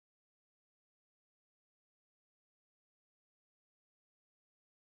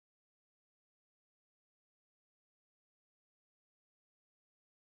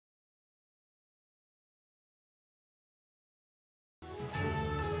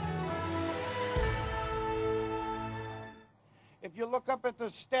you look up at the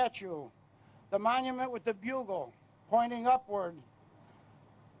statue, the monument with the bugle pointing upward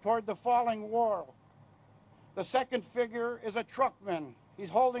toward the falling wall. The second figure is a truckman.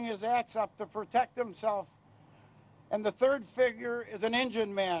 He's holding his axe up to protect himself. And the third figure is an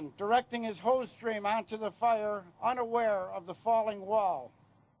engine man directing his hose stream onto the fire, unaware of the falling wall.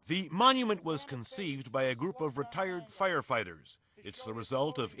 The monument was conceived by a group of retired firefighters. It's the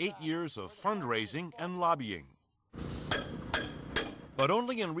result of 8 years of fundraising and lobbying. But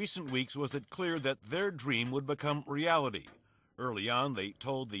only in recent weeks was it clear that their dream would become reality. Early on, they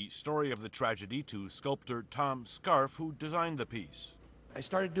told the story of the tragedy to sculptor Tom Scarf, who designed the piece. I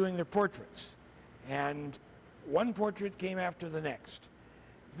started doing their portraits, and one portrait came after the next.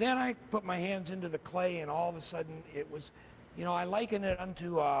 Then I put my hands into the clay, and all of a sudden it was, you know, I liken it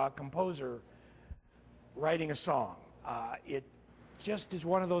unto a composer writing a song. It just is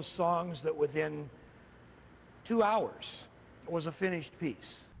one of those songs that within 2 hours was a finished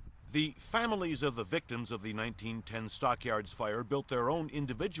piece. The families of the victims of the 1910 Stockyards fire built their own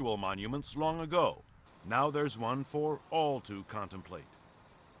individual monuments long ago. Now there's one for all to contemplate.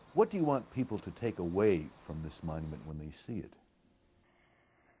 What do you want people to take away from this monument when they see it?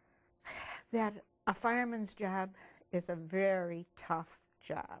 That a fireman's job is a very tough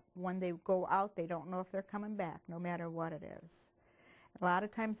job. When they go out, they don't know if they're coming back, no matter what it is. A lot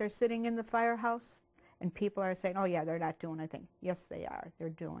of times they're sitting in the firehouse, and people are saying, oh yeah, they're not doing anything. Yes, they are.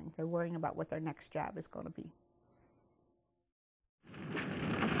 They're worrying about what their next job is going to be.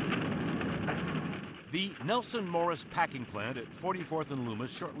 The Nelson Morris packing plant at 44th and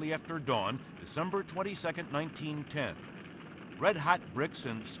Loomis shortly after dawn, December 22nd, 1910. Red-hot bricks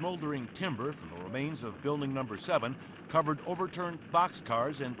and smoldering timber from the remains of building number 7 covered overturned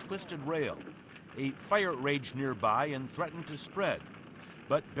boxcars and twisted rail. A fire raged nearby and threatened to spread.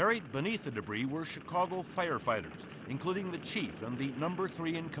 But buried beneath the debris were Chicago firefighters, including the chief and the number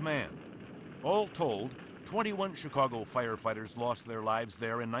 3 in command. All told, 21 Chicago firefighters lost their lives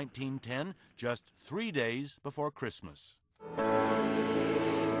there in 1910, just 3 days before Christmas.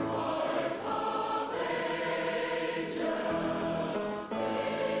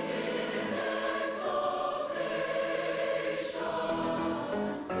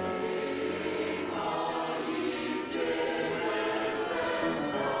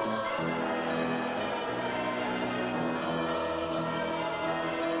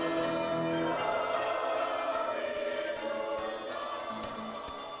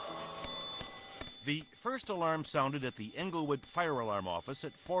 The first alarm sounded at the Englewood Fire Alarm Office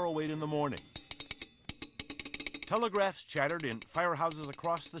at 4:08 in the morning. Telegraphs chattered in firehouses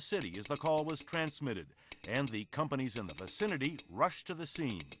across the city as the call was transmitted, and the companies in the vicinity rushed to the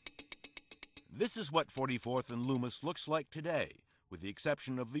scene. This is what 44th and Loomis looks like today. With the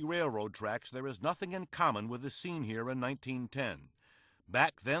exception of the railroad tracks, there is nothing in common with the scene here in 1910.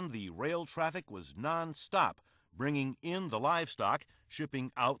 Back then, the rail traffic was non-stop, bringing in the livestock,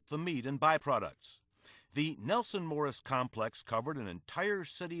 shipping out the meat and byproducts. The Nelson Morris complex covered an entire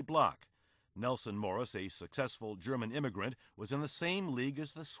city block. Nelson Morris, a successful German immigrant, was in the same league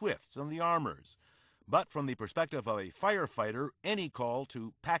as the Swifts and the Armours. But from the perspective of a firefighter, any call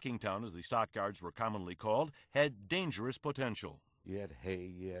to Packingtown, as the stockyards were commonly called, had dangerous potential. You had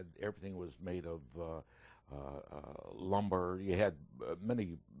hay, everything was made of lumber. You had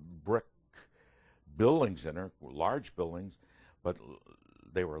many brick buildings in there, large buildings, but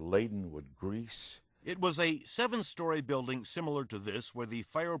they were laden with grease. It was a 7-story building similar to this, where the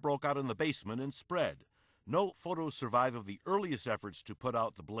fire broke out in the basement and spread. No photos survive of the earliest efforts to put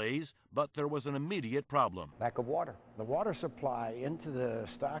out the blaze, but there was an immediate problem. Lack of water. The water supply into the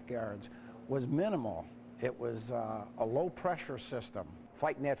stockyards was minimal. It was a low-pressure system.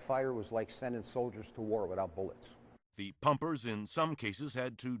 Fighting that fire was like sending soldiers to war without bullets. The pumpers, in some cases,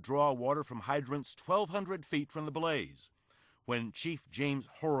 had to draw water from hydrants 1,200 feet from the blaze. When Chief James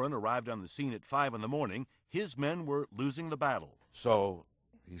Horan arrived on the scene at 5 in the morning, his men were losing the battle. So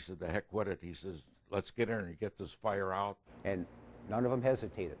he said, the heck with it. He says, let's get in and get this fire out. And none of them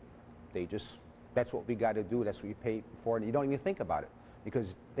hesitated. They just, that's what we got to do. That's what you pay for. And you don't even think about it,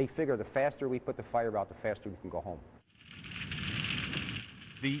 because they figure the faster we put the fire out, the faster we can go home.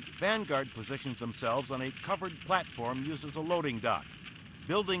 The vanguard positioned themselves on a covered platform used as a loading dock.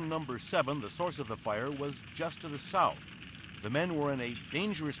 Building number 7, the source of the fire, was just to the south. The men were in a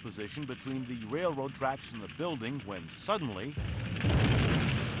dangerous position between the railroad tracks and the building when suddenly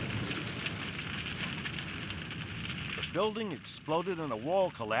the building exploded and a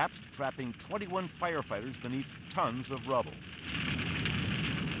wall collapsed, trapping 21 firefighters beneath tons of rubble.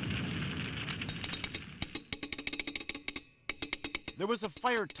 There was a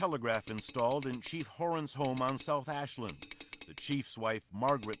fire telegraph installed in Chief Horan's home on South Ashland. The chief's wife,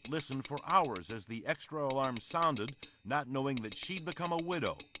 Margaret, listened for hours as the extra alarm sounded, not knowing that she'd become a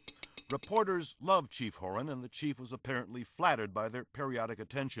widow. Reporters loved Chief Horan, and the chief was apparently flattered by their periodic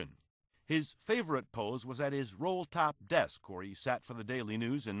attention. His favorite pose was at his roll-top desk, where he sat for the Daily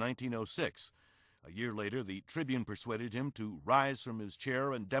News in 1906. A year later, the Tribune persuaded him to rise from his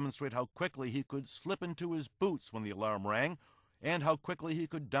chair and demonstrate how quickly he could slip into his boots when the alarm rang, and how quickly he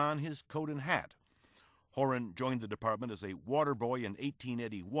could don his coat and hat. Horan joined the department as a water boy in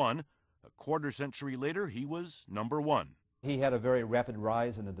 1881. A quarter century later, he was number one. He had a very rapid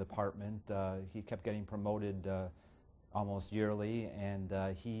rise in the department. He kept getting promoted almost yearly, and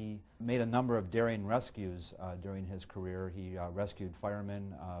he made a number of daring rescues during his career. He rescued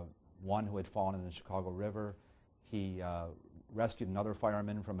firemen, one who had fallen in the Chicago River. He rescued another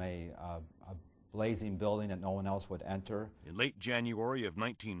fireman from a blazing building that no one else would enter. In late January of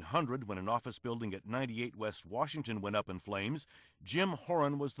 1900, when an office building at 98 West Washington went up in flames, Jim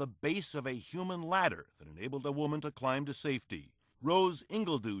Horan was the base of a human ladder that enabled a woman to climb to safety. Rose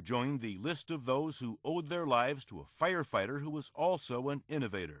Ingledew joined the list of those who owed their lives to a firefighter who was also an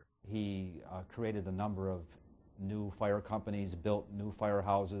innovator. He created a number of new fire companies, built new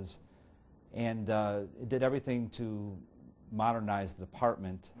firehouses, and did everything to modernize the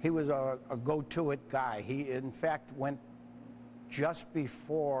department. He was a go-to-it guy. He, in fact, went just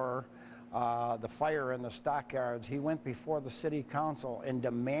before the fire in the Stockyards. He went before the city council and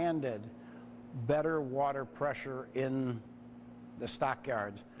demanded better water pressure in the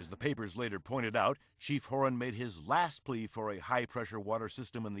Stockyards. As the papers later pointed out, Chief Horan made his last plea for a high-pressure water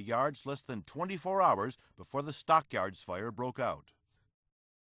system in the yards less than 24 hours before the Stockyards fire broke out.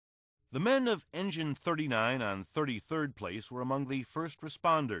 The men of Engine 39 on 33rd Place were among the first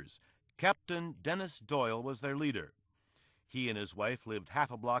responders. Captain Dennis Doyle was their leader. He and his wife lived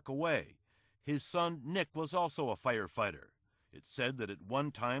half a block away. His son Nick was also a firefighter. It's said that at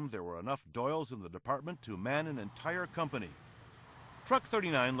one time there were enough Doyles in the department to man an entire company. Truck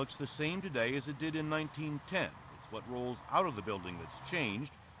 39 looks the same today as it did in 1910. It's what rolls out of the building that's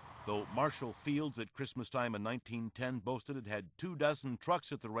changed. Though Marshall Fields at Christmas time in 1910 boasted it had 24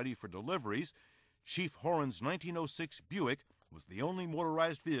 trucks at the ready for deliveries, Chief Horan's 1906 Buick was the only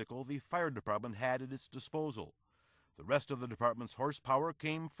motorized vehicle the fire department had at its disposal. The rest of the department's horsepower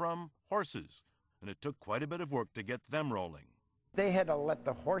came from horses, and it took quite a bit of work to get them rolling. They had to let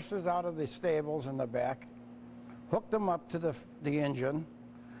the horses out of the stables in the back, hook them up to the engine,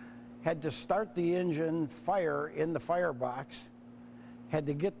 had to start the engine fire in the firebox, had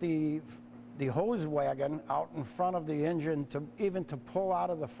to get the hose wagon out in front of the engine to pull out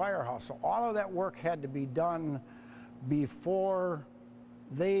of the firehouse. So all of that work had to be done before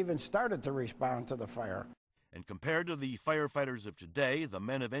they even started to respond to the fire. And compared to the firefighters of today, the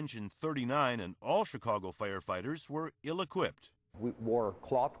men of Engine 39 and all Chicago firefighters were ill-equipped. We wore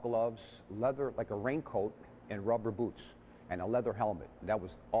cloth gloves, leather, like a raincoat, and rubber boots, and a leather helmet. That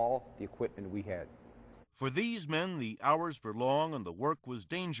was all the equipment we had. For these men, the hours were long and the work was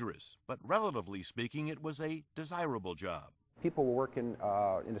dangerous, but relatively speaking, it was a desirable job. People were working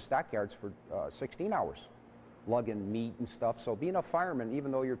in the stockyards for 16 hours, lugging meat and stuff. So being a fireman,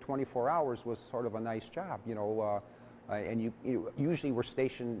 even though you're 24 hours, was sort of a nice job, you know. And you usually were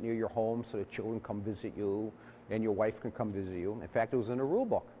stationed near your home so the children come visit you and your wife can come visit you. In fact, it was in a rule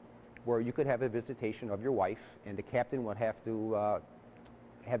book where you could have a visitation of your wife, and the captain would have to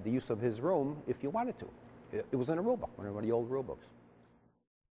have the use of his room if you wanted to. It was in a rule book, one of the old rule books.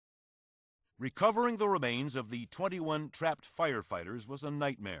 Recovering the remains of the 21 trapped firefighters was a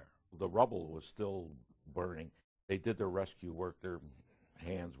nightmare. The rubble was still burning. They did their rescue work. Their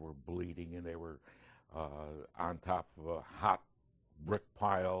hands were bleeding, and they were on top of a hot brick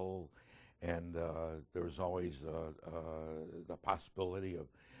pile, and there was always the possibility of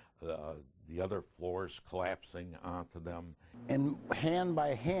the other floors collapsing onto them. And hand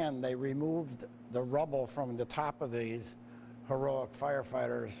by hand, they removed the rubble from the top of these heroic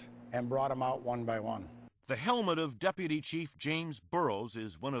firefighters and brought them out one by one. The helmet of Deputy Chief James Burroughs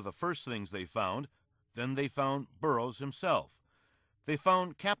is one of the first things they found. Then they found Burroughs himself. They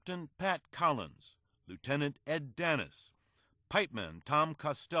found Captain Pat Collins, Lieutenant Ed Dennis, pipeman Tom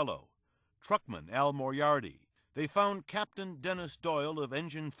Costello, truckman Al Moriarty. They found Captain Dennis Doyle of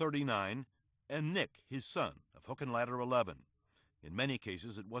Engine 39 and Nick, his son, of Hook and Ladder 11. In many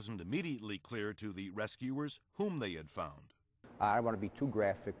cases, it wasn't immediately clear to the rescuers whom they had found. I don't want to be too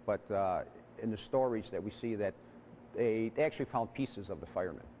graphic, but in the stories that we see that they actually found pieces of the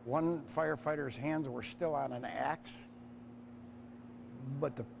firemen. One firefighter's hands were still on an axe,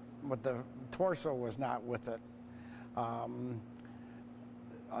 but the torso was not with it.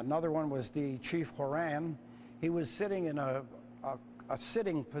 Another one was the Chief Horan. He was sitting in a a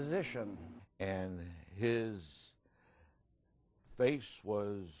sitting position. And his face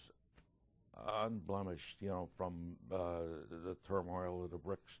was unblemished, you know, from the turmoil of the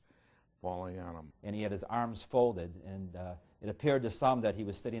bricks falling on him. And he had his arms folded, and it appeared to some that he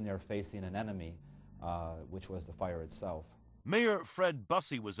was sitting there facing an enemy, which was the fire itself. Mayor Fred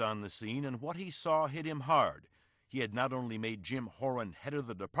Bussey was on the scene, and what he saw hit him hard. He had not only made Jim Horan head of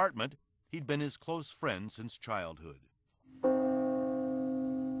the department, he'd been his close friend since childhood.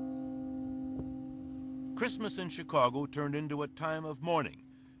 Christmas in Chicago turned into a time of mourning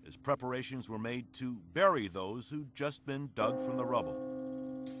as preparations were made to bury those who'd just been dug from the rubble.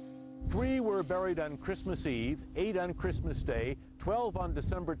 3 were buried on Christmas Eve, 8 on Christmas Day, 12 on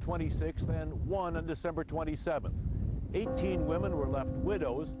December 26th, and 1 on December 27th. 18 women were left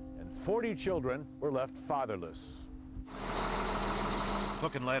widows, and 40 children were left fatherless.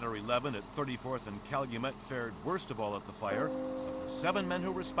 Hook and Ladder 11 at 34th and Calumet fared worst of all at the fire. Of the 7 men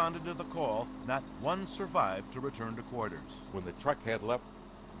who responded to the call, not one survived to return to quarters. When the truck had left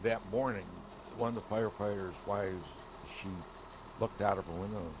that morning, one of the firefighters' wives, she looked out of her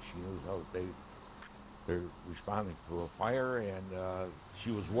window and she knew how they're responding to a fire, and she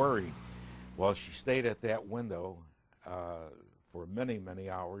was worried. Well, she stayed at that window for many,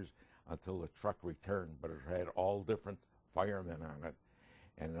 many hours until the truck returned, but it had all different firemen on it,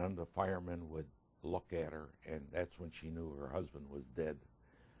 and none of the firemen would look at her, and that's when she knew her husband was dead.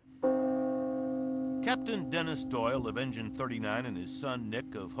 Captain Dennis Doyle of Engine 39 and his son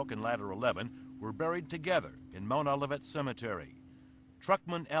Nick of Hook and Ladder 11 were buried together in Mount Olivet Cemetery.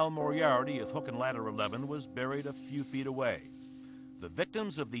 Truckman Al Moriarty of Hook and Ladder 11 was buried a few feet away. The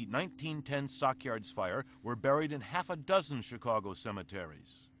victims of the 1910 Stockyards fire were buried in half a dozen Chicago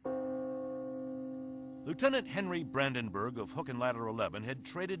cemeteries. Lieutenant Henry Brandenburg of Hook and Ladder 11 had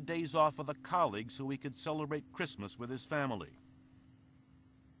traded days off with a colleague so he could celebrate Christmas with his family.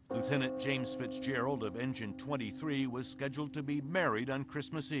 Lieutenant James Fitzgerald of Engine 23 was scheduled to be married on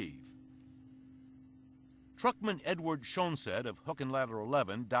Christmas Eve. Truckman Edward Schoenstedt of Hook and Ladder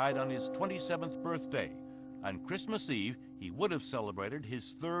 11 died on his 27th birthday. On Christmas Eve, he would have celebrated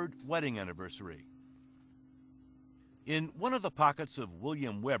his 3rd wedding anniversary. In one of the pockets of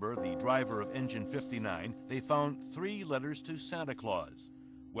William Weber, the driver of Engine 59, they found 3 letters to Santa Claus.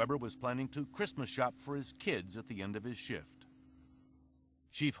 Weber was planning to Christmas shop for his kids at the end of his shift.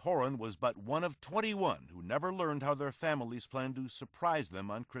 Chief Horan was but one of 21 who never learned how their families planned to surprise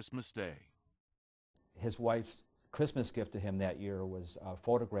them on Christmas Day. His wife's Christmas gift to him that year was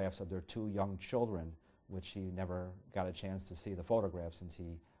photographs of their 2 young children, which he never got a chance to see the photographs since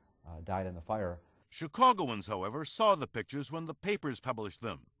he died in the fire. Chicagoans, however, saw the pictures when the papers published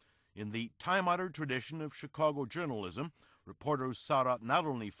them. In the time-honored tradition of Chicago journalism, reporters sought out not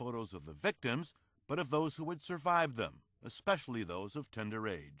only photos of the victims, but of those who had survived them, especially those of tender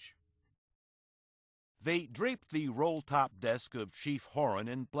age. They draped the roll-top desk of Chief Horan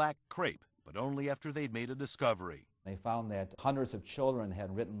in black crepe, but only after they'd made a discovery. They found that hundreds of children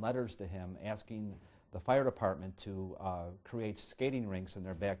had written letters to him asking the fire department to create skating rinks in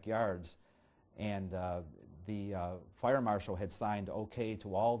their backyards, and the fire marshal had signed okay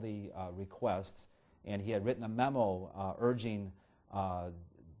to all the requests, and he had written a memo urging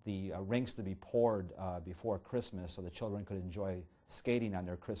the rinks to be poured before Christmas so the children could enjoy skating on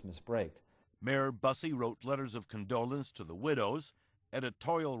their Christmas break. Mayor Bussey wrote letters of condolence to the widows.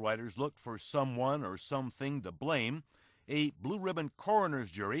 Editorial writers looked for someone or something to blame. A blue-ribbon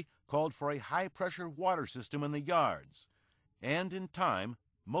coroner's jury called for a high-pressure water system in the yards. And in time,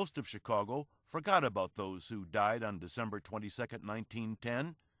 most of Chicago forgot about those who died on December 22,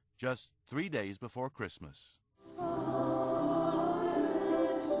 1910, just 3 days before Christmas. Oh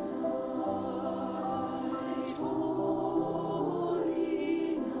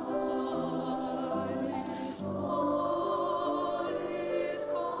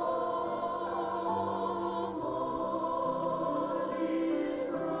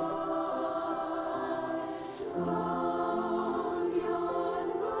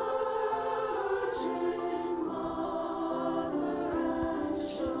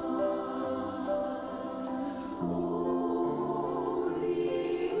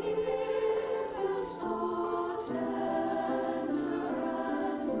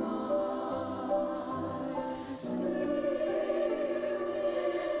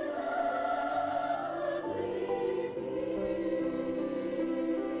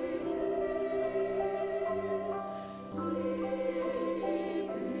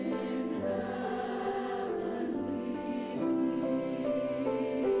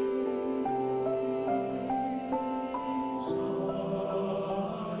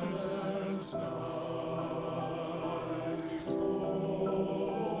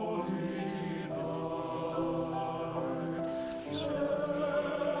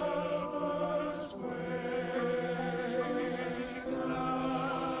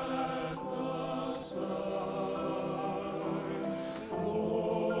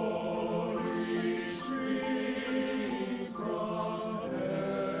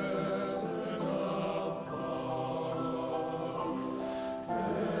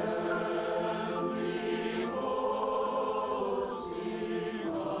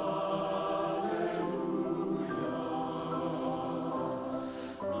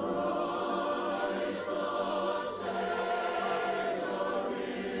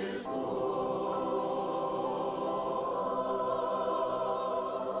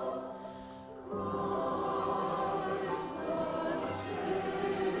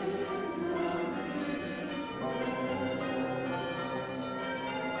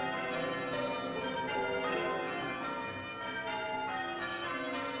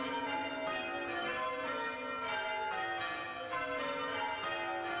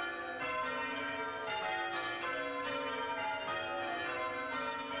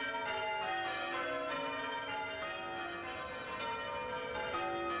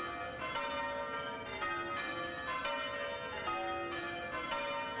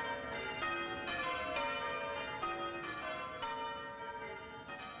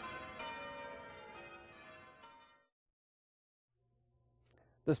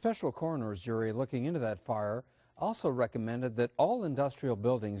The special coroner's jury looking into that fire also recommended that all industrial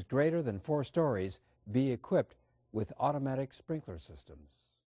buildings greater than 4 stories be equipped with automatic sprinkler systems.